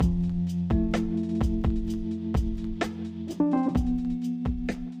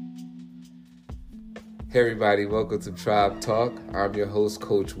Hey everybody, welcome to Tribe Talk. I'm your host,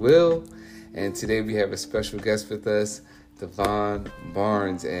 Coach Will, and today we have a special guest with us, De'Von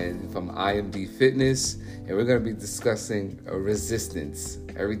Barnes from I.M.D Fitness, and we're going to be discussing resistance,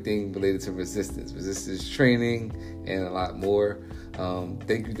 everything related to resistance training, and a lot more.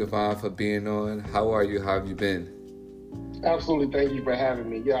 Thank you, De'Von, for being on. How are you? How have you been? Absolutely. Thank you for having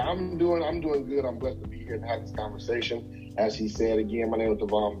me. Yeah, I'm doing good. I'm blessed to be here and have this conversation. As he said, again, my name is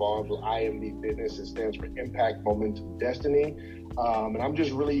De'Von Barnes with I.M.D Fitness. It stands for Impact, Momentum, Destiny. And I'm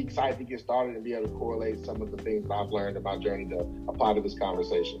just really excited to get started and be able to correlate some of the things that I've learned in my journey to apply to this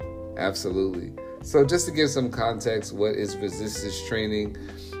conversation. Absolutely. So just to give some context, what is resistance training?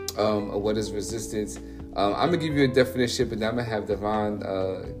 What is resistance? I'm going to give you a definition, but then I'm going to have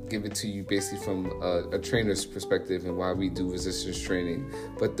De'Von give it to you basically from a trainer's perspective and why we do resistance training.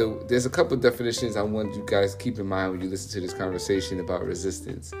 But there's a couple of definitions I want you guys to keep in mind when you listen to this conversation about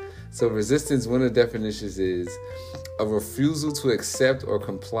resistance. So resistance, one of the definitions is a refusal to accept or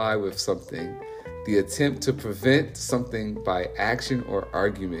comply with something, the attempt to prevent something by action or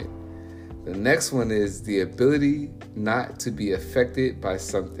argument. The next one is the ability not to be affected by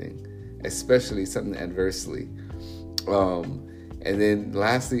something, especially something adversely. And then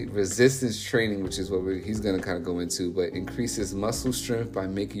lastly, resistance training, which is what he's going to kind of go into, but increases muscle strength by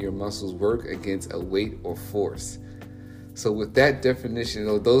making your muscles work against a weight or force. So with that definition,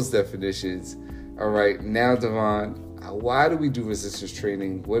 or those definitions, all right, now De'Von, why do we do resistance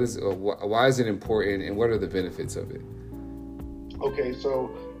training? Why is it important, and what are the benefits of it? Okay, so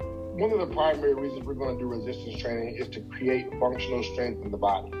one of the primary reasons we're going to do resistance training is to create functional strength in the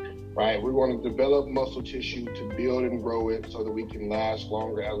body. Right, we're going to develop muscle tissue to build and grow it so that we can last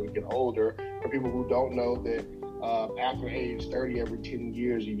longer as we get older. For people who don't know that after age 30, every 10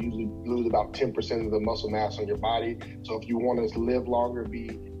 years, you usually lose about 10% of the muscle mass on your body. So if you want to live longer,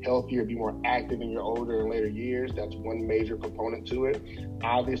 be healthier, be more active in your older and later years, that's one major component to it.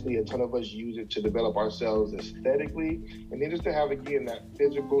 Obviously, a ton of us use it to develop ourselves aesthetically, and then just to have, again, that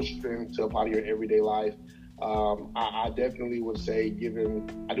physical strength to apply to your everyday life. I definitely would say,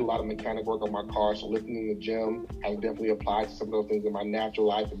 given I do a lot of mechanic work on my car, so lifting in the gym has definitely applied to some of those things in my natural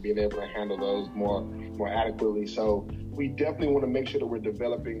life and being able to handle those more adequately. So we definitely want to make sure that we're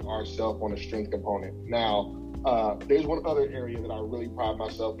developing ourselves on a strength component. Now, there's one other area that I really pride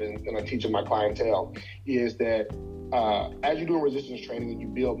myself in and I teach my clientele is that as you're doing resistance training and you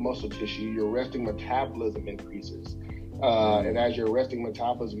build muscle tissue, your resting metabolism increases. And as your resting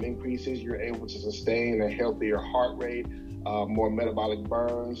metabolism increases, you're able to sustain a healthier heart rate, more metabolic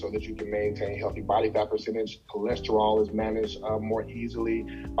burn so that you can maintain healthy body fat percentage. Cholesterol is managed more easily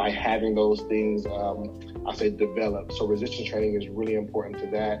by having those things, developed. So resistance training is really important to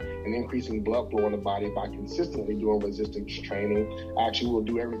that. And increasing blood flow in the body by consistently doing resistance training actually will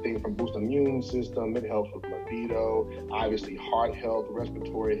do everything from boost the immune system. It helps with libido, obviously heart health,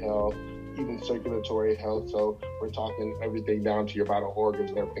 respiratory health, even circulatory health. So we're talking everything down to your vital organs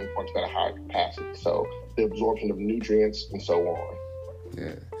and everything functions at a higher capacity. So the absorption of nutrients and so on.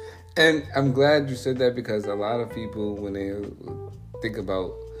 Yeah. And I'm glad you said that because a lot of people, when they think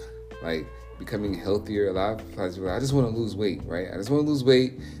about like becoming healthier, a lot of times I just want to lose weight, right? I just want to lose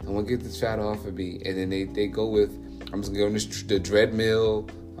weight. I want to get the fat off of me. And then they go with, I'm just going to go on the treadmill,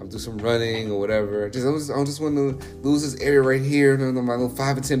 I'll do some running or whatever. I just want to lose this area right here, my little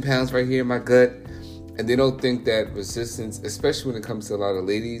 5 or 10 pounds right here in my gut. And they don't think that resistance, especially when it comes to a lot of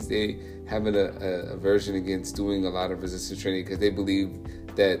ladies, they have an aversion against doing a lot of resistance training because they believe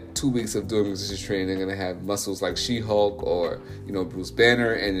that 2 weeks of doing resistance training, they're going to have muscles like She-Hulk or, Bruce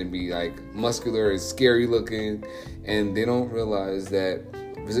Banner, and it'd be like muscular and scary looking. And they don't realize that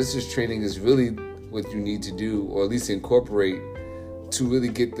resistance training is really what you need to do, or at least incorporate, to really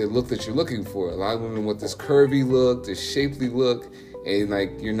get the look that you're looking for. A lot of women want this curvy look, this shapely look,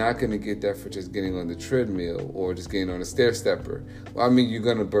 and you're not going to get that for just getting on the treadmill or just getting on a stair stepper. Well, I mean, you're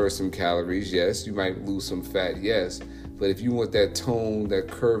going to burn some calories, yes. You might lose some fat, yes. But if you want that tone, that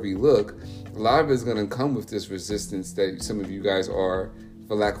curvy look, a lot of it's going to come with this resistance that some of you guys are,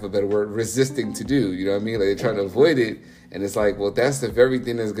 for lack of a better word, resisting to do. You know what I mean? Like they're trying to avoid it. And it's like, well, that's the very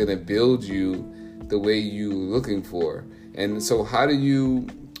thing that's going to build you the way you're looking for. And so how do you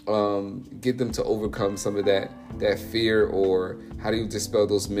get them to overcome some of that fear, or how do you dispel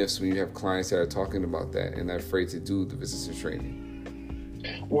those myths when you have clients that are talking about that and they're afraid to do the resistance training?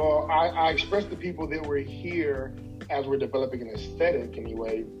 Well, I express to people that we're here as we're developing an aesthetic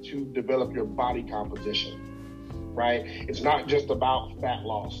anyway to develop your body composition, right? It's not just about fat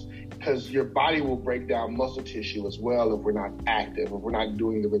loss. because your body will break down muscle tissue as well if we're not active, if we're not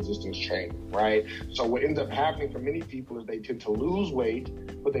doing the resistance training, right? So what ends up happening for many people is they tend to lose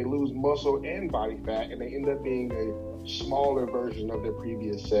weight, but they lose muscle and body fat, and they end up being a smaller version of their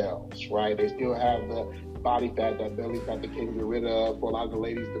previous selves, right? They still have the body fat, that belly fat they can't get rid of. For a lot of the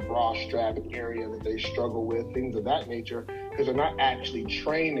ladies, the bra strap area that they struggle with, things of that nature, because they're not actually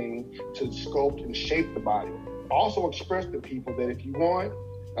training to sculpt and shape the body. Also express to people that if you want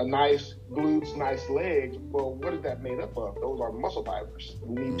a nice glutes, nice legs, well, what is that made up of? Those are muscle fibers.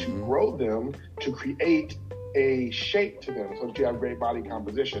 We need to grow them to create a shape to them so that you have great body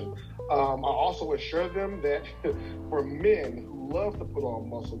composition. I also assure them that for men who love to put on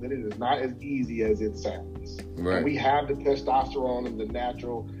muscle, that it is not as easy as it sounds. Right. And we have the testosterone and the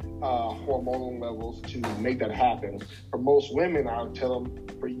natural hormonal levels to make that happen. For most women, I would tell them,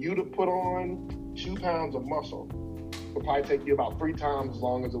 for you to put on 2 pounds of muscle will probably take you about 3 times as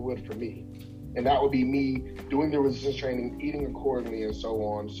long as it would for me. And that would be me doing the resistance training, eating accordingly, and so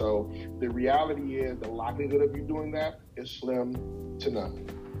on. So the reality is the likelihood of you doing that is slim to none.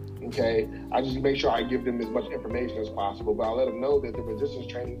 Okay, I just make sure I give them as much information as possible, but I let them know that the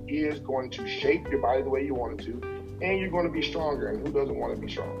resistance training is going to shape your body the way you want it to, and you're going to be stronger. And who doesn't want to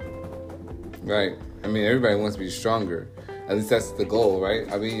be stronger? Right. I mean, everybody wants to be stronger. At least that's the goal,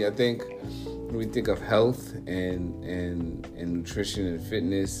 right? I mean, I think when we think of health and nutrition and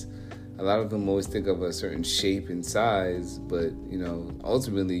fitness, a lot of them always think of a certain shape and size, but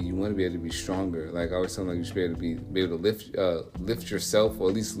ultimately you want to be able to be stronger. Like I always tell them, you should be able to lift yourself, or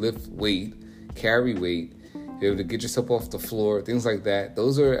at least lift weight, carry weight, be able to get yourself off the floor, things like that.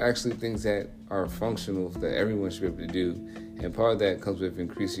 Those are actually things that are functional that everyone should be able to do, and part of that comes with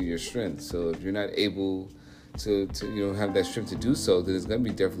increasing your strength. So if you're not able to have that strength to do so, then it's going to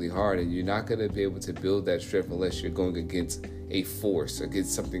be definitely hard, and you're not going to be able to build that strength unless you're going against a force,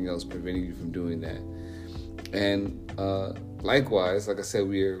 against something else preventing you from doing that. And likewise, like I said,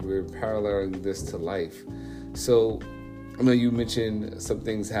 we're paralleling this to life. So I know you mentioned some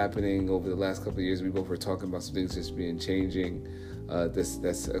things happening over the last couple of years. We both were talking about some things just changing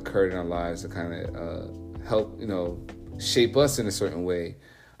that's occurred in our lives to kind of help shape us in a certain way.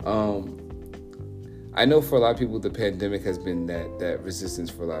 I know for a lot of people, the pandemic has been that resistance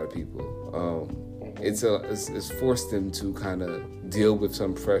for a lot of people. It's forced them to kind of deal with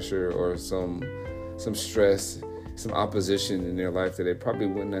some pressure or some stress, some opposition in their life that they probably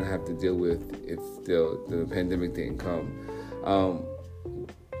would not have to deal with if the pandemic didn't come.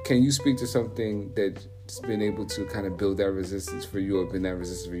 Can you speak to something that's been able to kind of build that resistance for you, or been that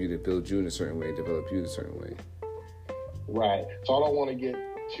resistance for you to build you in a certain way, develop you in a certain way? Right. So I don't want to get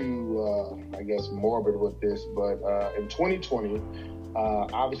too, morbid with this, but in 2020,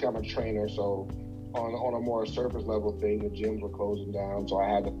 obviously I'm a trainer, so on a more surface level thing, the gyms were closing down, so I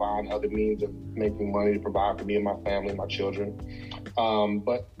had to find other means of making money to provide for me and my family, my children.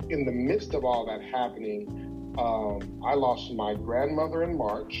 But in the midst of all that happening, I lost my grandmother in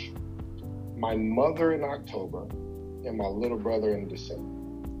March, my mother in October, and my little brother in December.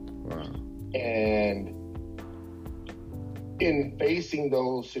 Wow. And in facing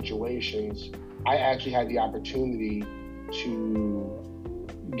those situations, I actually had the opportunity to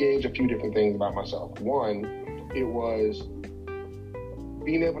gauge a few different things about myself. One, it was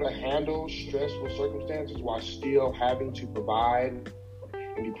being able to handle stressful circumstances while still having to provide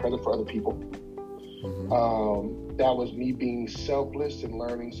and be present for other people. That was me being selfless and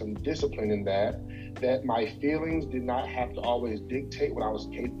learning some discipline in that my feelings did not have to always dictate what I was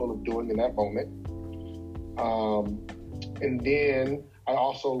capable of doing in that moment. And then I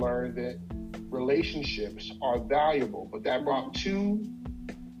also learned that relationships are valuable, but that brought two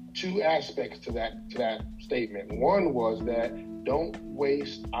aspects to that statement. One was that don't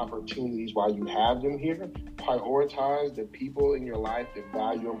waste opportunities while you have them here. Prioritize the people in your life that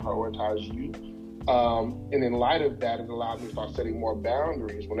value and prioritize you. And in light of that, it allowed me to start setting more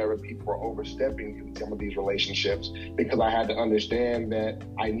boundaries whenever people were overstepping in some of these relationships, because I had to understand that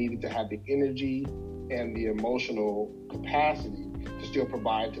I needed to have the energy and the emotional capacity to still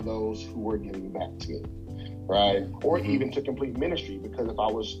provide to those who were giving back to me, right? Or even to complete ministry, because if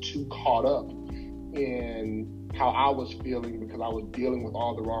I was too caught up in how I was feeling because I was dealing with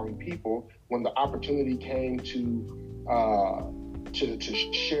all the wrong people, when the opportunity came to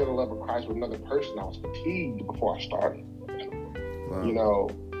share the love of Christ with another person, I was fatigued before I started. Wow.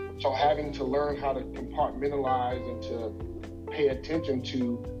 So having to learn how to compartmentalize and to pay attention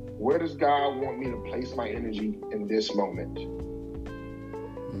to, where does God want me to place my energy in this moment?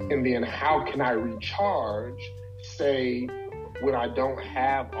 And then how can I recharge, say, when I don't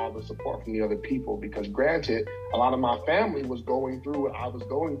have all the support from the other people. Because granted, a lot of my family was going through what I was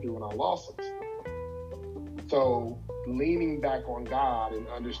going through when I lost them. So leaning back on God and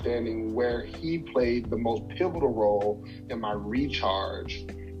understanding where he played the most pivotal role in my recharge,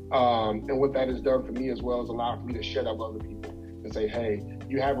 and what that has done for me as well is allowed for me to share that with other people and say, hey,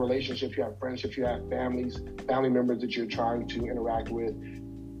 you have relationships, you have friendships, you have family members that you're trying to interact with.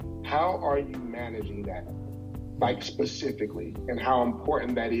 How are you managing that? Like specifically, and how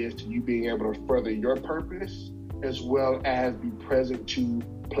important that is to you being able to further your purpose as well as be present to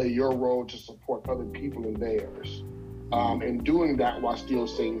play your role to support other people in theirs. And doing that while still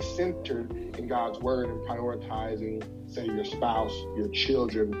staying centered in God's word and prioritizing, say, your spouse, your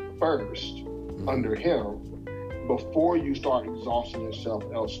children first under him before you start exhausting yourself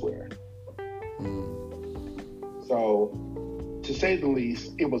elsewhere. So, to say the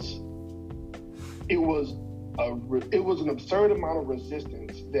least, it was an absurd amount of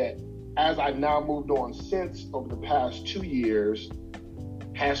resistance that, as I've now moved on since over the past 2 years,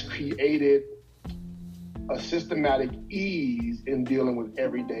 has created a systematic ease in dealing with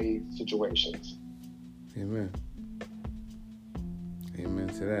everyday situations. Amen. Amen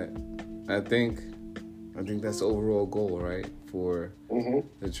to that. I think that's the overall goal, right? For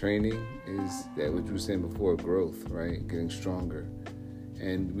the training is that what you were saying before, growth, right? Getting stronger.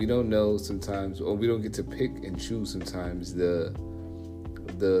 And we don't know sometimes, or we don't get to pick and choose sometimes the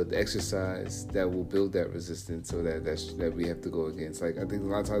exercise that will build that resistance, or that we have to go against. Like, I think a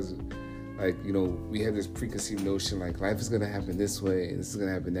lot of times, like, you know, we have this preconceived notion, like, life is going to happen this way, and this is going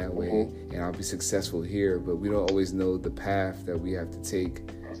to happen that way, and I'll be successful here, but we don't always know the path that we have to take,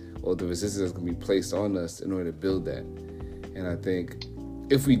 or the resistance that's going to be placed on us in order to build that. And I think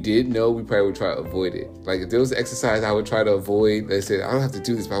if we did know, we probably would try to avoid it. Like, if there was an exercise I would try to avoid, they said, I don't have to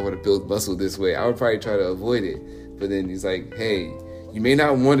do this, but I want to build muscle this way, I would probably try to avoid it. But then he's like, hey, you may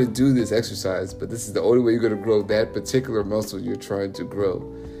not want to do this exercise, but this is the only way you're going to grow that particular muscle you're trying to grow.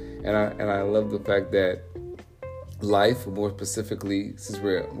 And I love the fact that life, more specifically, since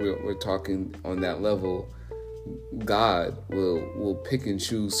we're talking on that level, God will pick and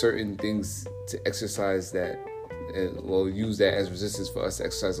choose certain things to exercise that, and will use that as resistance for us to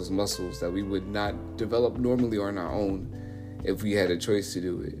exercise those muscles that we would not develop normally on our own. If we had a choice to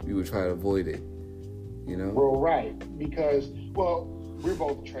do it, we would try to avoid it, you know? Well, right, because, we're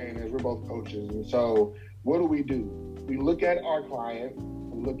both trainers, we're both coaches, and so what do? We look at our client,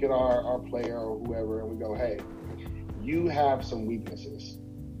 we look at our player or whoever, and we go, hey, you have some weaknesses.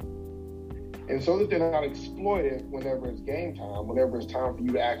 And so that they're not exploited whenever it's game time, whenever it's time for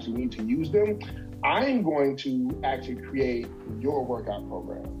you to actually need to use them, I'm going to actually create your workout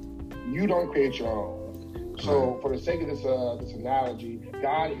program. You don't create your own. So for the sake of this analogy,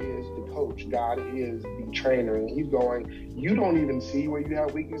 God is the coach. God is the trainer. And he's going, you don't even see where you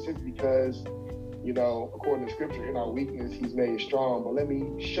have weaknesses because, you know, according to scripture, in our weakness, he's made strong. But let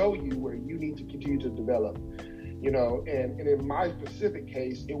me show you where you need to continue to develop. You know, and in my specific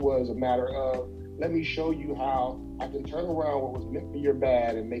case, it was a matter of, let me show you how I can turn around what was meant for your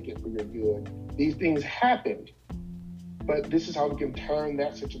bad and make it for your good. These things happened, but this is how we can turn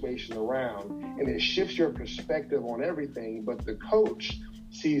that situation around. And it shifts your perspective on everything, but the coach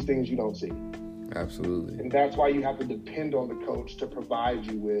sees things you don't see. Absolutely. And that's why you have to depend on the coach to provide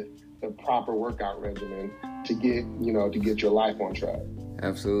you with the proper workout regimen to get your life on track.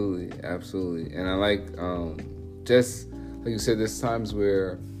 Absolutely. And I like, just like you said, there's times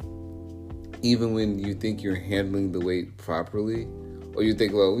where even when you think you're handling the weight properly, or you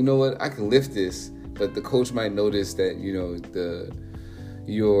think, well, you know what, I can lift this, but the coach might notice that, you know,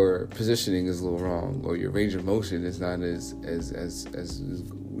 your positioning is a little wrong, or your range of motion is not as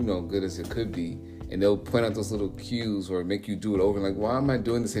you know, good as it could be, and they'll point out those little cues or make you do it over. Like, why am I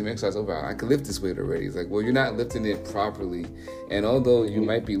doing the same exercise over? I can lift this weight already. It's like, well, you're not lifting it properly, and although you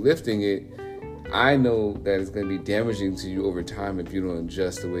might be lifting it, I know that it's going to be damaging to you over time if you don't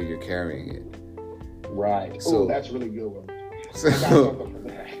adjust the way you're carrying it. Right. So that's really good one.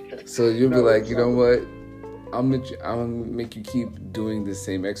 So you'll be like, you know what? I'm gonna make you keep doing the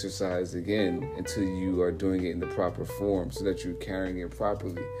same exercise again until you are doing it in the proper form, so that you're carrying it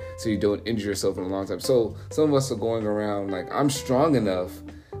properly, so you don't injure yourself in a long time. So some of us are going around like, I'm strong enough,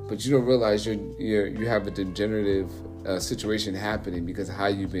 but you don't realize you have a degenerative situation happening because of how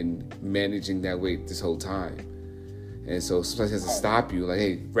you've been managing that weight this whole time. And so sometimes it has to stop you, like,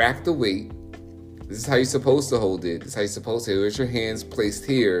 hey, rack the weight. This is how you're supposed to hold it. This is how you're supposed to. Here's your hands placed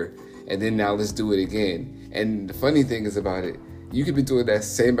here, and then now let's do it again. And the funny thing is about it, you could be doing that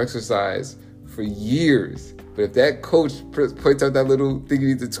same exercise for years, but if that coach points out that little thing you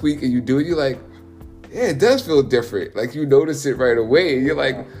need to tweak and you do it, you're like, Yeah, it does feel different. Like, you notice it right away. And you're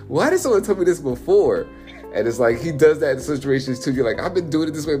like, why did someone tell me this before? And it's like, he does that in situations too. You're like, I've been doing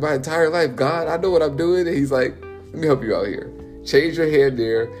it this way my entire life. God, I know what I'm doing. And he's like, let me help you out here. Change your hand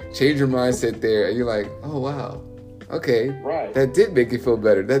there. Change your mindset there. And you're like, oh, wow. Okay. Right. That did make you feel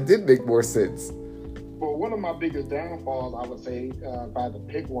better. That did make more sense. Well, one of my biggest downfalls, I would say, if I had to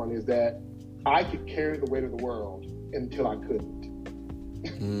pick one, is that I could carry the weight of the world until I couldn't.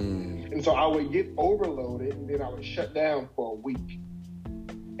 And so I would get overloaded, and then I would shut down for a week.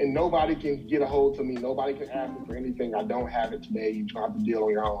 And nobody can get a hold to me. Nobody can ask me for anything. I don't have it today. You have to deal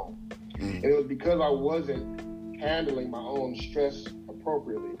on your own. And it was because I wasn't handling my own stress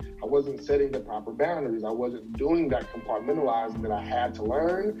appropriately. I wasn't setting the proper boundaries. I wasn't doing that compartmentalizing that I had to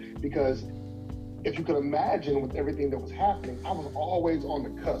learn, because if you could imagine with everything that was happening, I was always on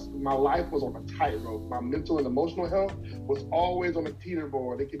the cusp. My life was on a tightrope. My mental and emotional health was always on a teeter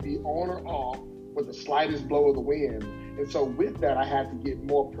board. It could be on or off with the slightest blow of the wind. And so with that, I had to get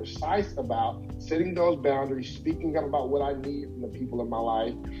more precise about setting those boundaries, speaking up about what I need from the people in my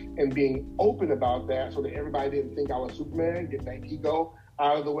life, and being open about that so that everybody didn't think I was Superman, get that ego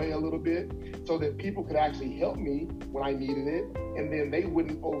out of the way a little bit, so that people could actually help me when I needed it, and then they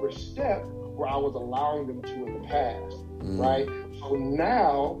wouldn't overstep where I was allowing them to in the past, right? So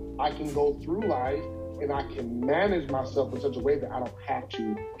now I can go through life and I can manage myself in such a way that I don't have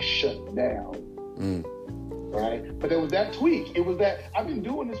to shut down, right? But there was that tweak. It was that I've been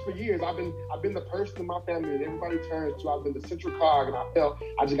doing this for years. I've been the person in my family that everybody turns to. I've been the central cog, and I felt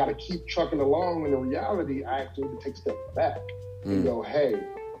I just got to keep trucking along. When in reality, I actually need to take a step back and go, hey,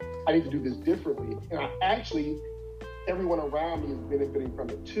 I need to do this differently. And I actually, everyone around me is benefiting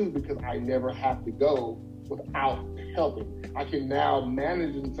from it too, because I never have to go without helping. I can now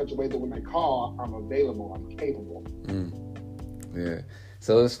manage it in such a way that when they call, I'm available, I'm capable. Yeah.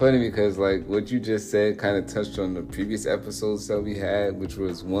 So it's funny because like what you just said kind of touched on the previous episodes that we had, which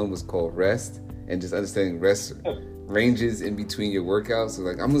was one was called rest, and just understanding rest ranges in between your workouts. So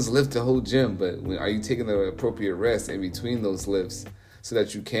like, I'm going to lift the whole gym, but are you taking the appropriate rest in between those lifts so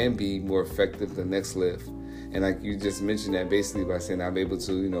that you can be more effective the next lift? And like you just mentioned that basically by saying I'm able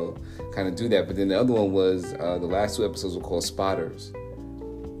to, kind of do that. But then the other one was the last two episodes were called spotters.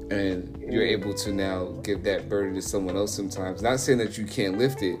 And you're able to now give that burden to someone else sometimes. Not saying that you can't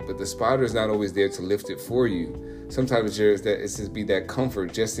lift it, but the spotter is not always there to lift it for you. Sometimes it's just be that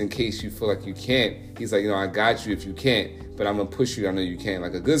comfort just in case you feel like you can't. He's like, I got you if you can't, but I'm going to push you. I know you can.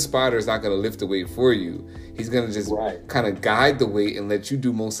 Like a good spotter is not going to lift the weight for you. He's going to just kind of guide the weight and let you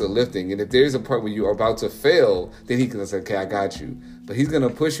do most of the lifting. And if there's a part where you're about to fail, then he can say, okay, I got you. But he's going to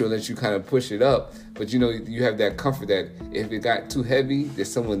push you and let you kind of push it up. But, you have that comfort that if it got too heavy,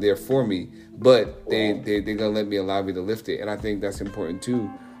 there's someone there for me. But they're going to allow me to lift it. And I think that's important too.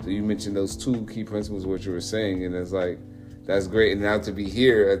 So you mentioned those two key principles of what you were saying. And it's like, that's great. And now to be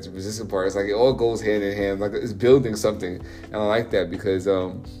here at the resistance part, it's like it all goes hand in hand. Like it's building something. And I like that because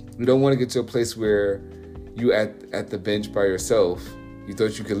you don't want to get to a place where you at the bench by yourself. You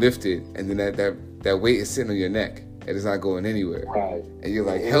thought you could lift it. And then that weight is sitting on your neck. And it's not going anywhere. Right. And you're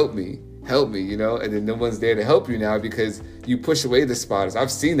like, help me, and then no one's there to help you now because you push away the spotters. I've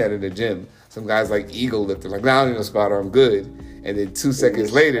seen that in the gym. Some guys like ego lifter, like, I don't need no spotter, I'm good. And then 2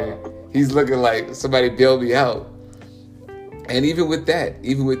 seconds later, he's looking like somebody bailed me out. And even with that,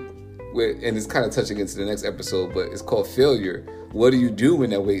 and it's kind of touching into the next episode, but it's called failure. What do you do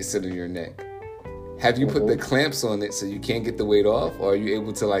when that weight's sitting on your neck? Have you put the clamps on it so you can't get the weight off? Or are you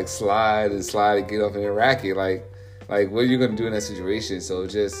able to like slide and get off in a racket? Like what are you going to do in that situation? So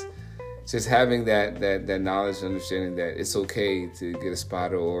just having that knowledge and understanding that it's okay to get a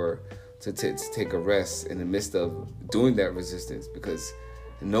spotter or to take a rest in the midst of doing that resistance, because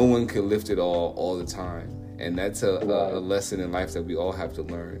no one can lift it all the time. And that's a lesson in life that we all have to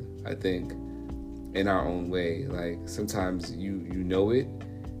learn, I think, in our own way. Like sometimes you know it,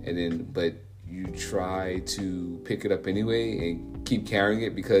 but you try to pick it up anyway and keep carrying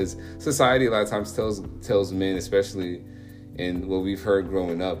it, because society a lot of times tells men, especially in what we've heard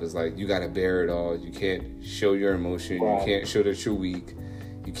growing up, is like, you got to bear it all. You can't show your emotion. Right. You can't show that you're weak.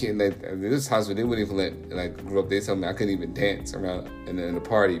 You can't there's times where they wouldn't even let, like, grow up, they tell me I couldn't even dance around in a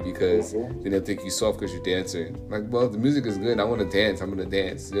party because then they'll think you soft because you're dancing. Like, well, the music is good. I want to dance. I'm going to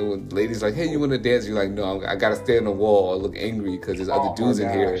dance. When ladies like, hey, you want to dance? You're like, no, I got to stay on the wall or look angry because there's other dudes in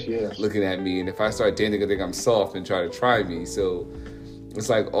here looking at me. And if I start dancing, they think I'm soft and try to try me. So it's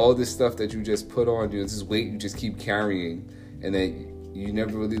like all this stuff that you just put on you, this weight you just keep carrying. And then you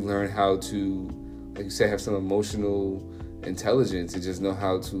never really learn how to, like you said, have some emotional intelligence and just know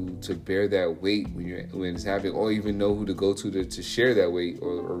how to bear that weight when it's happening, or even know who to go to share that weight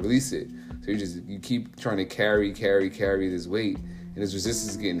or release it. So you keep trying to carry this weight, and this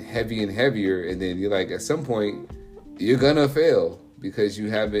resistance is getting heavy and heavier, and then you're like, at some point, you're gonna fail because you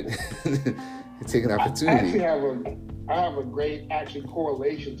haven't taken opportunity. I have a great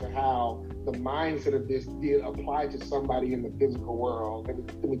correlation to how the mindset of this did apply to somebody in the physical world.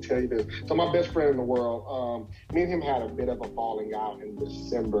 Let me tell you this. So my best friend in the world, me and him had a bit of a falling out in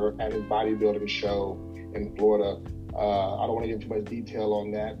December at his bodybuilding show in Florida. I don't want to get too much detail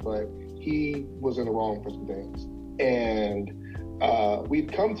on that, but he was in the wrong for some things. And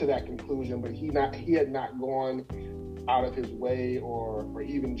we'd come to that conclusion, but he had not gone out of his way or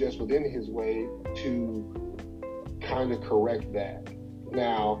even just within his way to kind of correct that.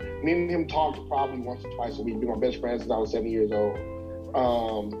 Now, me and him talked probably once or twice a week. We've been my best friends since I was 7 years old.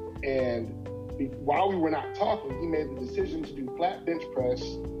 And while we were not talking, he made the decision to do flat bench press,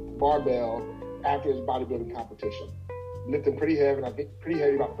 barbell, after his bodybuilding competition. Lifting pretty heavy, about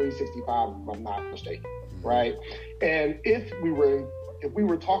 365 if I'm not mistaken, right? And if we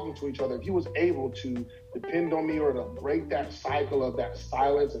were talking to each other, if he was able to depend on me or to break that cycle of that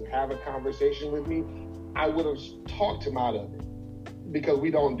silence and have a conversation with me, I would have talked him out of it, because we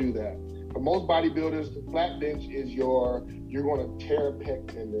don't do that. For most bodybuilders, the flat bench is you're going to tear a pec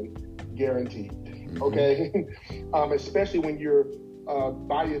tendon, guaranteed. Okay, especially when your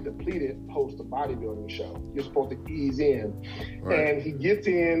body is depleted post a bodybuilding show. You're supposed to ease in, right. And he gets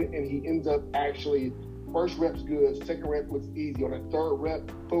in and he ends up actually, first rep's good, second rep looks easy. On the third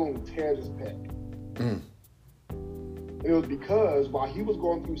rep, boom, tears his pec. It was because while he was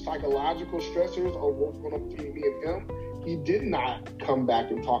going through psychological stressors of what's going on between me and him, he did not come back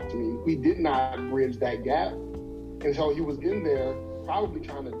and talk to me. We did not bridge that gap. And so he was in there probably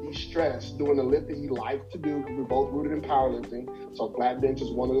trying to de-stress, doing the lift that he liked to do, because we're both rooted in powerlifting. So flat bench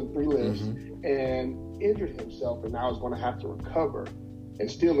is one of the 3 lifts, and injured himself, and now he's going to have to recover. And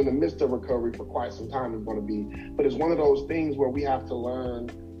still in the midst of recovery for quite some time he's going to be. But it's one of those things where we have to learn,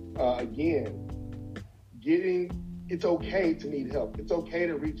 it's okay to need help. It's okay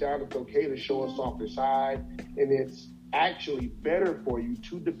to reach out. It's okay to show a softer side. And it's actually better for you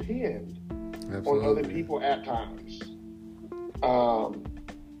to depend on other people at times.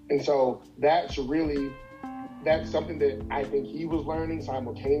 And so that's something that I think he was learning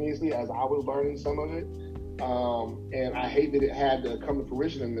simultaneously as I was learning some of it. And I hate that it had to come to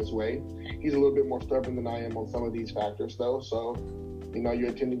fruition in this way. He's a little bit more stubborn than I am on some of these factors, though. So, your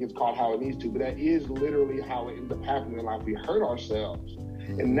attention gets caught how it needs to. But that is literally how it ends up happening in life. We hurt ourselves.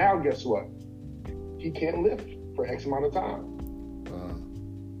 And now guess what? He can't lift for X amount of time.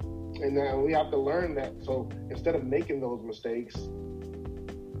 And now we have to learn that. So instead of making those mistakes,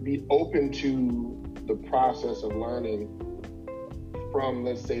 be open to the process of learning from,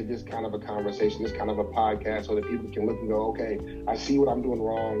 let's say, this kind of a conversation, this kind of a podcast, so that people can look and go, okay, I see what I'm doing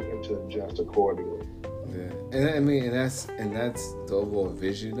wrong, and to adjust accordingly. Yeah, and that's the overall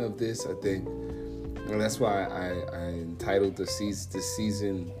vision of this, I think. And that's why I entitled the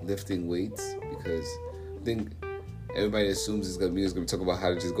season Lifting Weights, because I think everybody assumes it's going to talk about how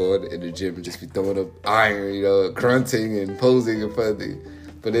to just go in the gym and just be throwing up iron, grunting and posing in front of things.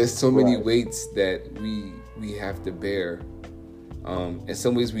 But there's so many weights that we have to bear. In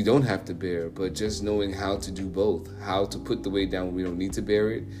some ways we don't have to bear, but just knowing how to do both, how to put the weight down when we don't need to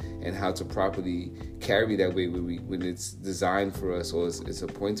bear it, and how to properly carry that weight when it's designed for us, or it's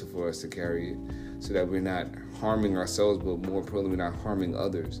appointed for us to carry it, so that we're not harming ourselves, but more importantly, we're not harming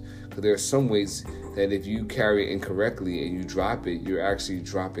others. Because there are some weights that if you carry it incorrectly and you drop it, you're actually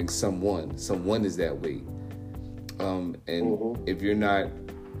dropping someone. Someone is that weight. If you're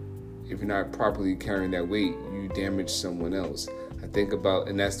not properly carrying that weight, you damage someone else. When I think about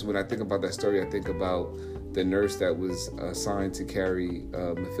that story, I think about the nurse that was assigned to carry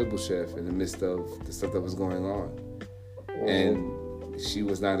Mephibosheth in the midst of the stuff that was going on. And she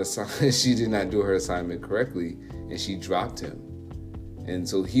was not assigned, she did not do her assignment correctly, and she dropped him. And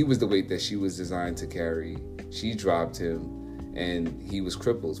so he was the weight that she was designed to carry. She dropped him, and he was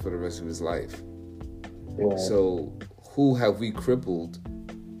crippled for the rest of his life. Yeah. So who have we crippled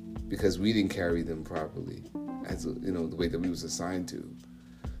because we didn't carry them properly, as the way that we was assigned to?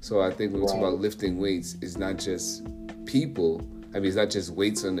 So I think when we talk about lifting weights, it's not just people. It's not just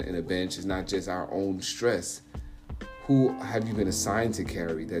weights in a bench. It's not just our own stress. Who have you been assigned to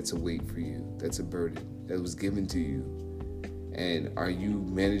carry that's a weight for you, that's a burden, that was given to you? And are you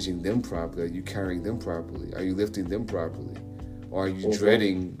managing them properly? Are you carrying them properly? Are you lifting them properly? Or are you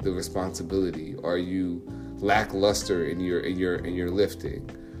dreading the responsibility? Are you lackluster in your lifting?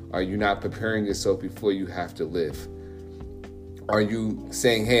 Are you not preparing yourself before you have to lift? Are you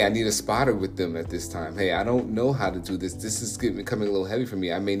saying, hey, I need a spotter with them at this time? Hey, I don't know how to do this. This is becoming a little heavy for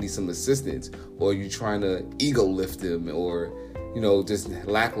me. I may need some assistance. Or are you trying to ego lift them, or, just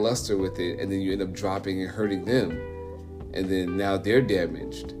lackluster with it, and then you end up dropping and hurting them. And then now they're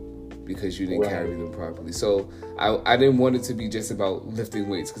damaged because you didn't carry them properly. So I didn't want it to be just about lifting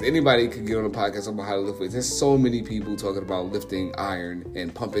weights, because anybody could get on a podcast about how to lift weights. There's so many people talking about lifting iron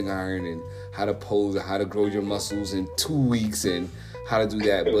and pumping iron and how to pose and how to grow your muscles in 2 weeks and how to do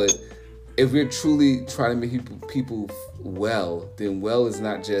that. But if we're truly trying to make people well, then well is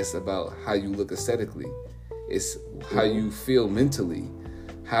not just about how you look aesthetically. It's how you feel mentally,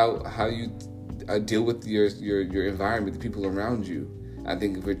 how you deal with your environment, the people around you. I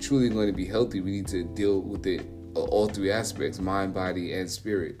think if we're truly going to be healthy, we need to deal with it all three aspects: mind, body, and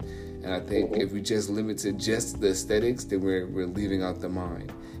spirit. And I think if we just limit to just the aesthetics, then we're leaving out the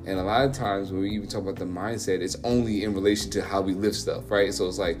mind. And a lot of times when we even talk about the mindset, it's only in relation to how we live stuff, right? So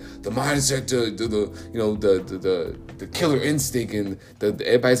it's like the mindset, the killer instinct, and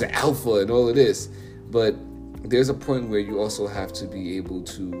everybody's an alpha and all of this. But there's a point where you also have to be able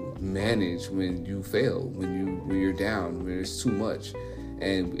to manage when you fail, when you're down, when there's too much.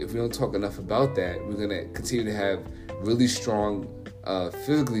 And if we don't talk enough about that, we're going to continue to have really strong,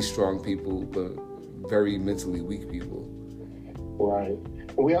 physically strong people, but very mentally weak people. Right.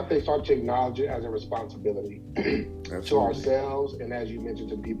 We have to start to acknowledge it as a responsibility to ourselves, and as you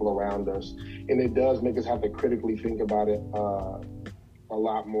mentioned, to people around us. And it does make us have to critically think about it a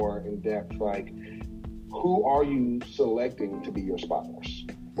lot more in depth. Like, who are you selecting to be your spotters,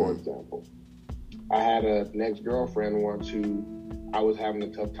 for example? I had an ex-girlfriend once who I was having a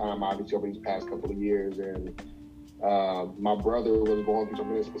tough time, obviously, over these past couple of years. And my brother was going through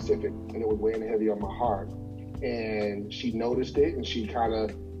something specific, and it was weighing heavy on my heart. And she noticed it, and she kind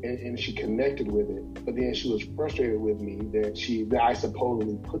of, and she connected with it. But then she was frustrated with me that I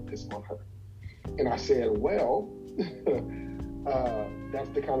supposedly put this on her. And I said, well, that's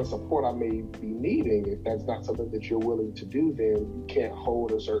the kind of support I may be needing. If that's not something that you're willing to do, then you can't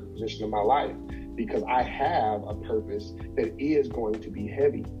hold a certain position in my life, because I have a purpose that is going to be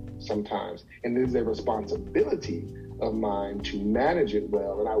heavy sometimes. And it is a responsibility of mine to manage it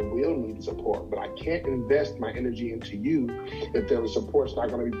well, and I will need support. But I can't invest my energy into you if the support's not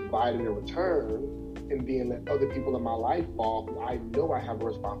going to be provided in return, and then let other people in my life fall who I know I have a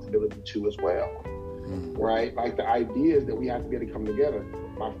responsibility to as well. Right? Like, the idea is that we have to be able to come together.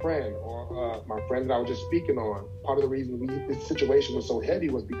 My friend that I was just speaking on, part of the reason this situation was so heavy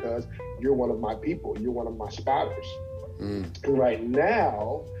was because you're one of my people. You're one of my spotters. And right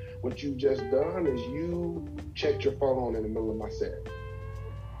now, what you've just done is you checked your phone in the middle of my set.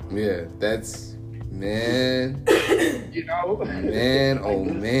 Yeah, that's, man. Man, oh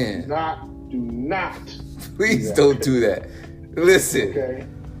man. Do not. Please don't do that. Listen. Okay.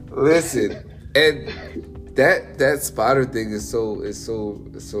 Listen. And that spotter thing is so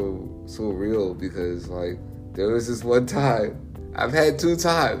real, because like there was this one time, I've had 2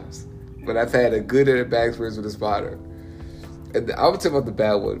 times, but I've had a good and a bad experience with a spotter. And I would tell about the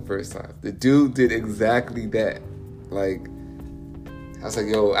bad one first time. The dude did exactly that. Like, I was like,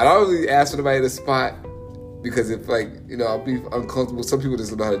 yo, I don't really ask for anybody to spot, because if, like, I'll be uncomfortable. Some people just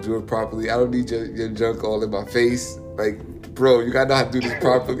don't know how to do it properly. I don't need your junk all in my face. Like, bro, you gotta know how to do this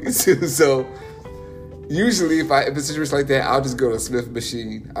properly. So usually if it's a situation like that, I'll just go to a Smith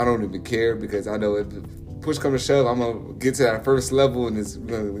machine. I don't even care, because I know if push comes to shove, I'm gonna get to that first level and it's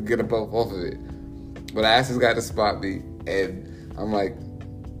gonna get up off of it. But I asked this guy to spot me, and I'm like,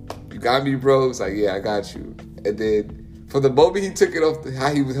 you got me, bro? It's like, yeah, I got you. And then for the moment he took it off,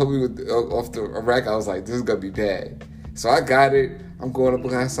 how he was helping me with off the rack, I was like, this is gonna be bad. So I got it. I'm going up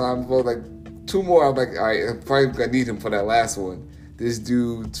behind Simon, like 2 more. I'm like, all right, I'm probably gonna need him for that last one. This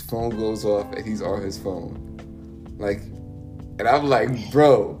dude's phone goes off and he's on his phone. Like, and I'm like,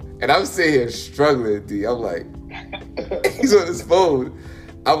 bro. And I'm sitting here struggling, D. I'm like, he's on his phone.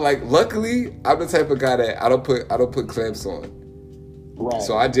 I'm like, luckily, I'm the type of guy that I don't put clamps on. Right.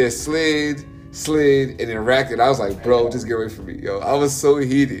 So I just slid, and then racked it. I was like, bro, just get away from me, yo. I was so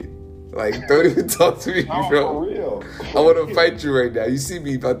heated. Like, don't even talk to me, bro. For real. I want to fight you right now. You see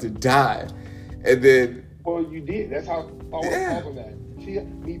me about to die. And then... Well, you did. That's how I was talking that. See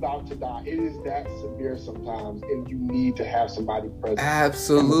me about to die. It is that severe sometimes, and you need to have somebody present.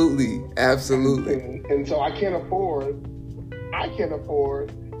 Absolutely. And so I can't afford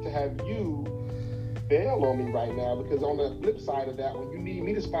to have you bail on me right now, because on the flip side of that, when you need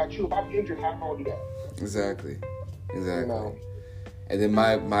me to spot you, if I'm injured, how can I do that? Exactly. And then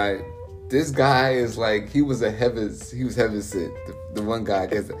this guy is like, he was heaven sent. The one guy,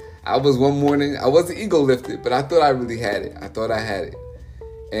 because I was one morning, I wasn't ego lifted, but I thought I really had it. I thought I had it.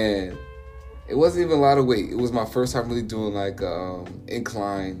 And it wasn't even a lot of weight. It was my first time really doing like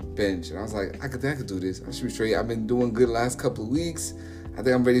incline bench. And I was like, I could do this. I should be straight. I've been doing good the last couple of weeks. I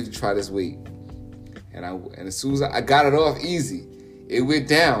think I'm ready to try this weight. And as soon as I got it off easy, it went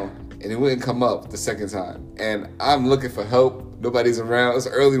down and it wouldn't come up the second time. And I'm looking for help. Nobody's around. It's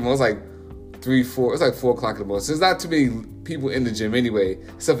early in the morning. It's like 3, 4. It's like 4 o'clock in the morning. So there's not too many people in the gym anyway,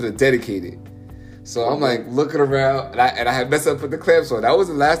 except for the dedicated. So I'm like looking around, and I had messed up putting the clamps on. That was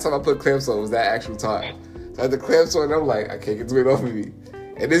the last time I put clamps on, was that actual time. So I had the clamps on, and I'm like, I can't get the weight off of me.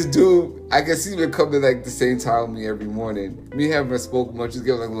 And this dude, I can see him coming like the same time with me every morning. Me having spoken much, just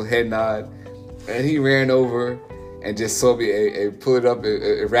giving like a little head nod. And he ran over and just saw me and pull it up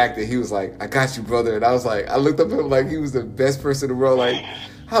and racked it. He was like, I got you, brother. And I was like, I looked up at him like he was the best person in the world. Like,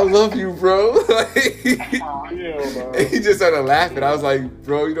 I love you, bro. And he just started laughing. I was like,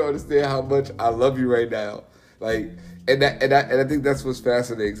 bro, you don't understand how much I love you right now. Like, and I think that's what's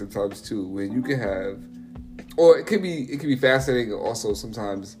fascinating sometimes too, when you can have, or it can be fascinating and also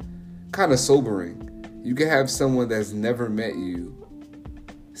sometimes kind of sobering. You can have someone that's never met you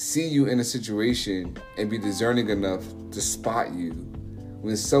see you in a situation and be discerning enough to spot you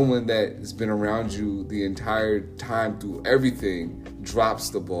when someone that has been around you the entire time through everything drops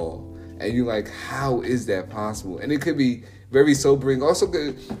the ball. And you're like, how is that possible? And it could be very sobering. Also,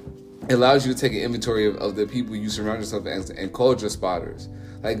 it allows you to take an inventory of the people you surround yourself and call your spotters.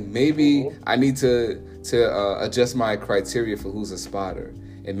 Like, maybe I need to adjust my criteria for who's a spotter.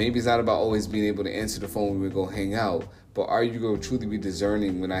 And maybe it's not about always being able to answer the phone when we go hang out, but are you going to truly be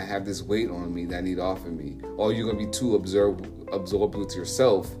discerning when I have this weight on me that I need off of me? Or are you going to be too absorbed with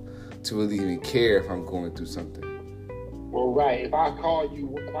yourself to really even care if I'm going through something? Well, right. If I call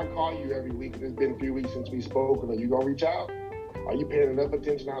you every week, and it's been 3 weeks since we spoke, are you going to reach out? Are you paying enough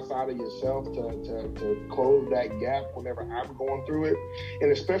attention outside of yourself to close that gap whenever I'm going through it?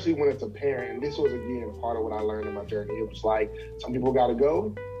 And especially when it's a parent. And this was, again, part of what I learned in my journey. It was like, some people got to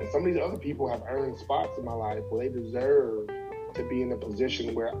go, and some of these other people have earned spots in my life where they deserve to be in a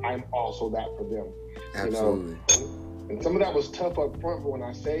position where I'm also that for them. Absolutely. You know? And some of that was tough up front, but when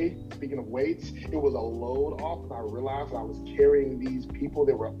I say, speaking of weights, it was a load off, and I realized I was carrying these people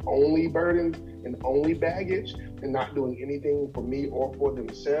that were only burdens and only baggage and not doing anything for me or for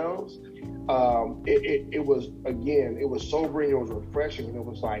themselves. It was sobering, it was refreshing, and it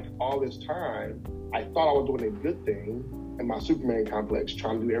was like all this time, I thought I was doing a good thing in my Superman complex,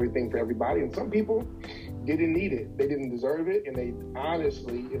 trying to do everything for everybody, and some people didn't need it, they didn't deserve it, and they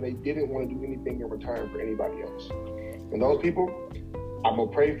didn't want to do anything in return for anybody else. And those people, I'm going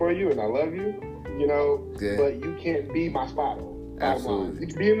to pray for you and I love you, but you can't be my spotter. Absolutely. You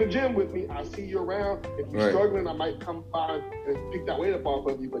can be in the gym with me. I see you around. If you're struggling, I might come by and pick that weight up off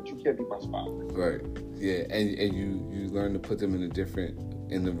of you, but you can't be my spotter. Right. Yeah. And you learn to put them in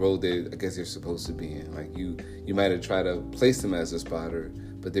the role that I guess they're supposed to be in. Like you might have tried to place them as a spotter,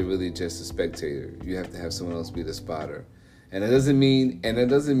 but they're really just a spectator. You have to have someone else be the spotter. And it doesn't mean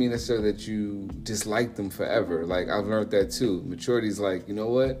necessarily that you dislike them forever. Like, I've learned that too. Maturity is like, you know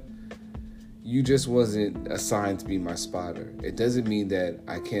what? You just wasn't assigned to be my spotter. It doesn't mean that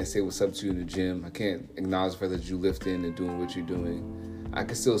I can't say what's up to you in the gym. I can't acknowledge the fact that you lifting and doing what you're doing. I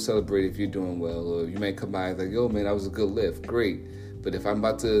can still celebrate if you're doing well. Or you might come by like, yo, man, that was a good lift. Great. But if I'm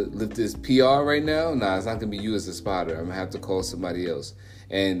about to lift this PR right now, it's not going to be you as a spotter. I'm going to have to call somebody else.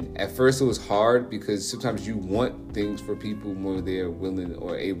 And at first it was hard because sometimes you want things for people more than they're willing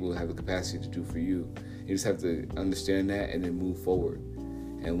or able to have the capacity to do for you. You just have to understand that and then move forward.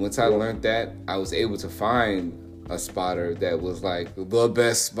 And once I learned that, I was able to find a spotter that was like the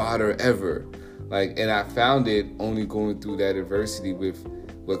best spotter ever. And I found it only going through that adversity with,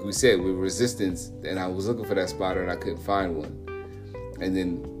 like we said, with resistance. And I was looking for that spotter and I couldn't find one. And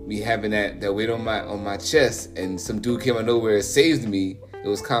then me having that weight on my chest, and some dude came out of nowhere and saved me. It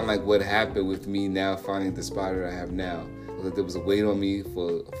was kind of like what happened with me now finding the spotter I have now. Like there was a weight on me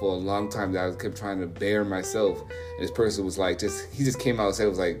for a long time that I kept trying to bear myself. And this person was like, he just came out and said, it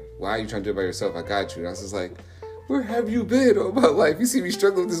was like, why are you trying to do it by yourself? I got you. And I was just like, where have you been all my life? You see me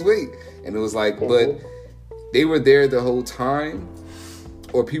struggling with this weight. And it was like, but they were there the whole time,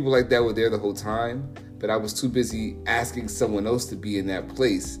 or people like that were there the whole time. But I was too busy asking someone else to be in that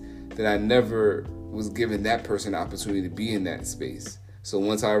place that I never was giving that person the opportunity to be in that space. So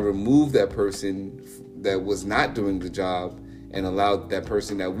once I removed that person that was not doing the job and allowed that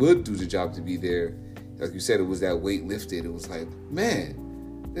person that would do the job to be there, like you said, it was that weight lifted. It was like,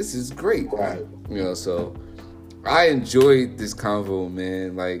 man, this is great. Right. So I enjoyed this convo,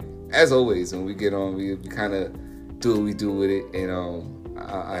 man. Like, as always, when we get on, we kind of do what we do with it. And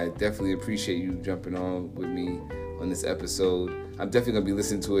I definitely appreciate you jumping on with me on this episode. I'm definitely going to be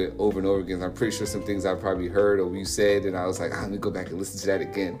listening to it over and over again. I'm pretty sure some things I probably heard or you said, and I was like, let me go back and listen to that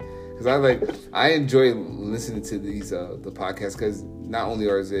again. Because I enjoy listening to these the podcasts, because not only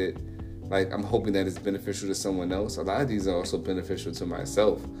is it like I'm hoping that it's beneficial to someone else, a lot of these are also beneficial to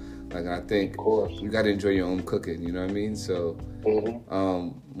myself. Like, I think you got to enjoy your own cooking, you know what I mean? So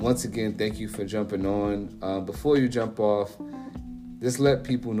once again, thank you for jumping on. Before you jump off, just let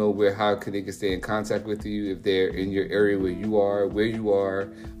people know how they can stay in contact with you if they're in your area where you are.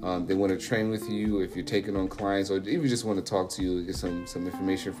 They want to train with you, if you're taking on clients, or even just want to talk to you, get some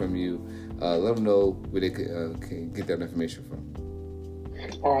information from you. Let them know where they can get that information from.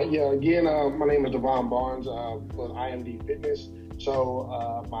 All right, yeah. Again, my name is De'Von Barnes with I.M.D Fitness.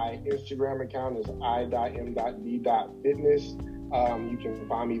 So my Instagram account is i.m.d.fitness. You can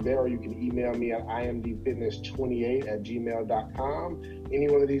find me there, or you can email me at imdfitness28@gmail.com. Any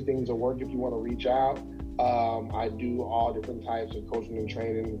one of these things will work if you want to reach out. I do all different types of coaching and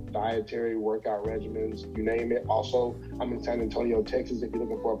training, dietary, workout regimens, you name it. Also, I'm in San Antonio, Texas, if you're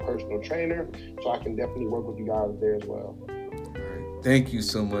looking for a personal trainer. So I can definitely work with you guys there as well. All right. Thank you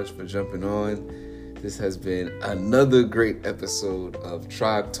so much for jumping on. This has been another great episode of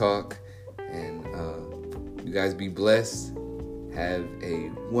Tribe Talk. And you guys be blessed. Have a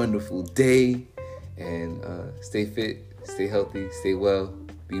wonderful day, and stay fit, stay healthy, stay well,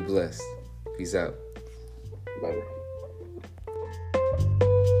 be blessed. Peace out. Later.